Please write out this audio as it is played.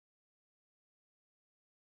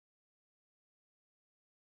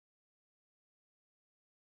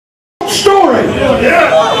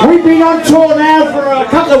We've been on tour now for a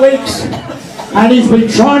couple of weeks, and he's been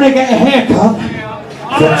trying to get a haircut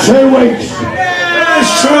for 2 weeks. Yeah,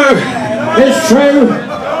 it's true. It's true.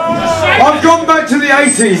 I've gone back to the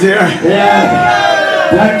 80s here.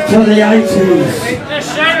 Yeah, back to the 80s.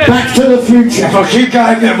 Back to the future. If I keep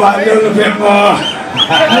going there by a little bit more.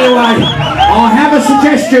 Anyway, I have a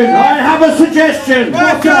suggestion.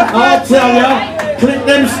 I'll tell you. Click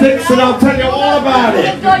them sticks and I'll tell you all about it.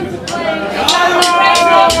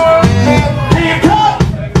 Haircut!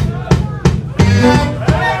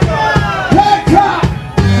 Haircut!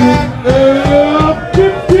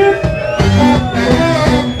 Dip, dip.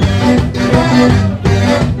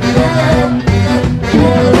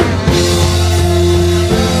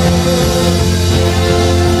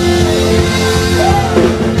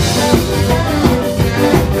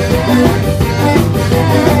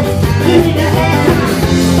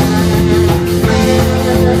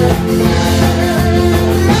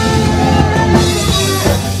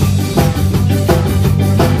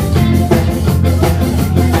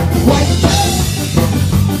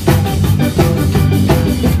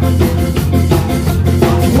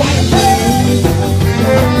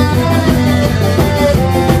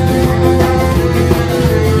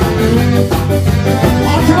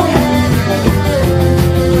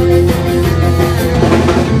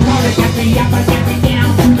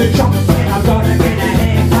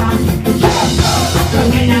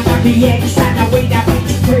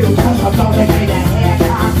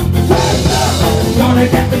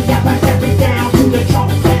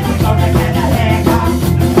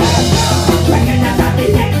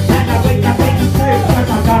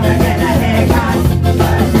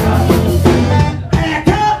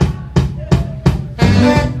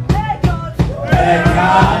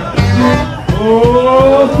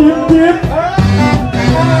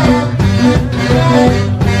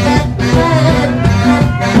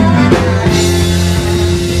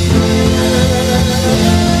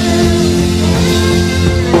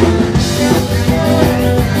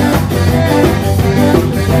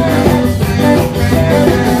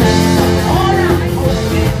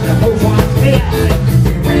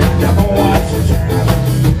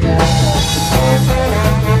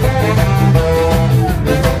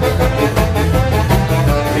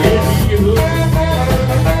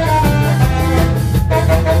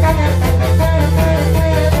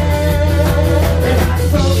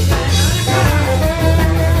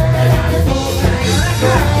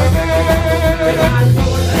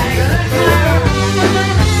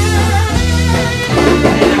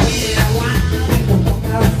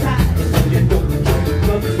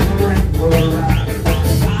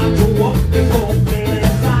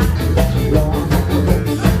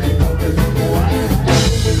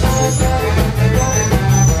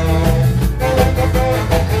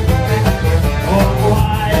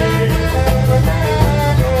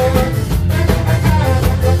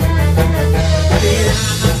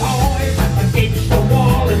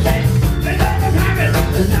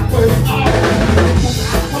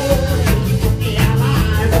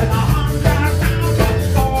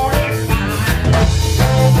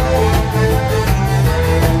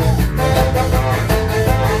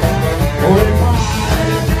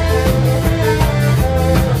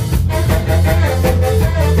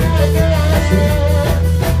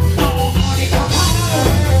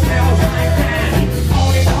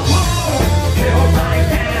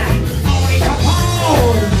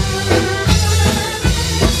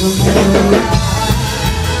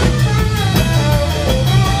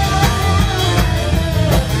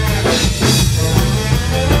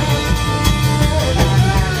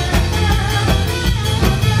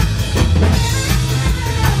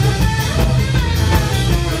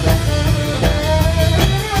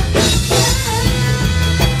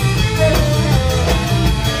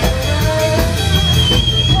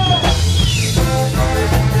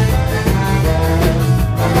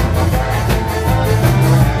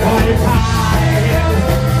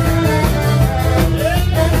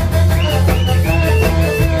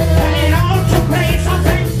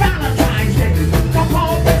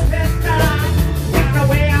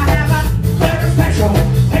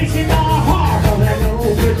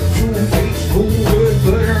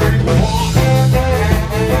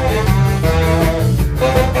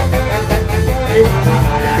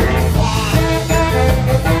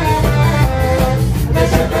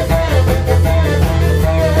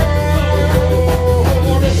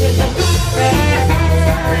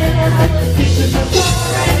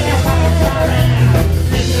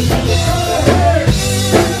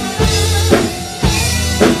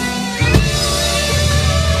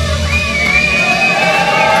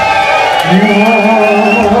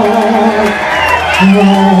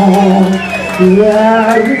 Oh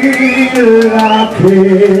very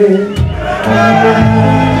lucky.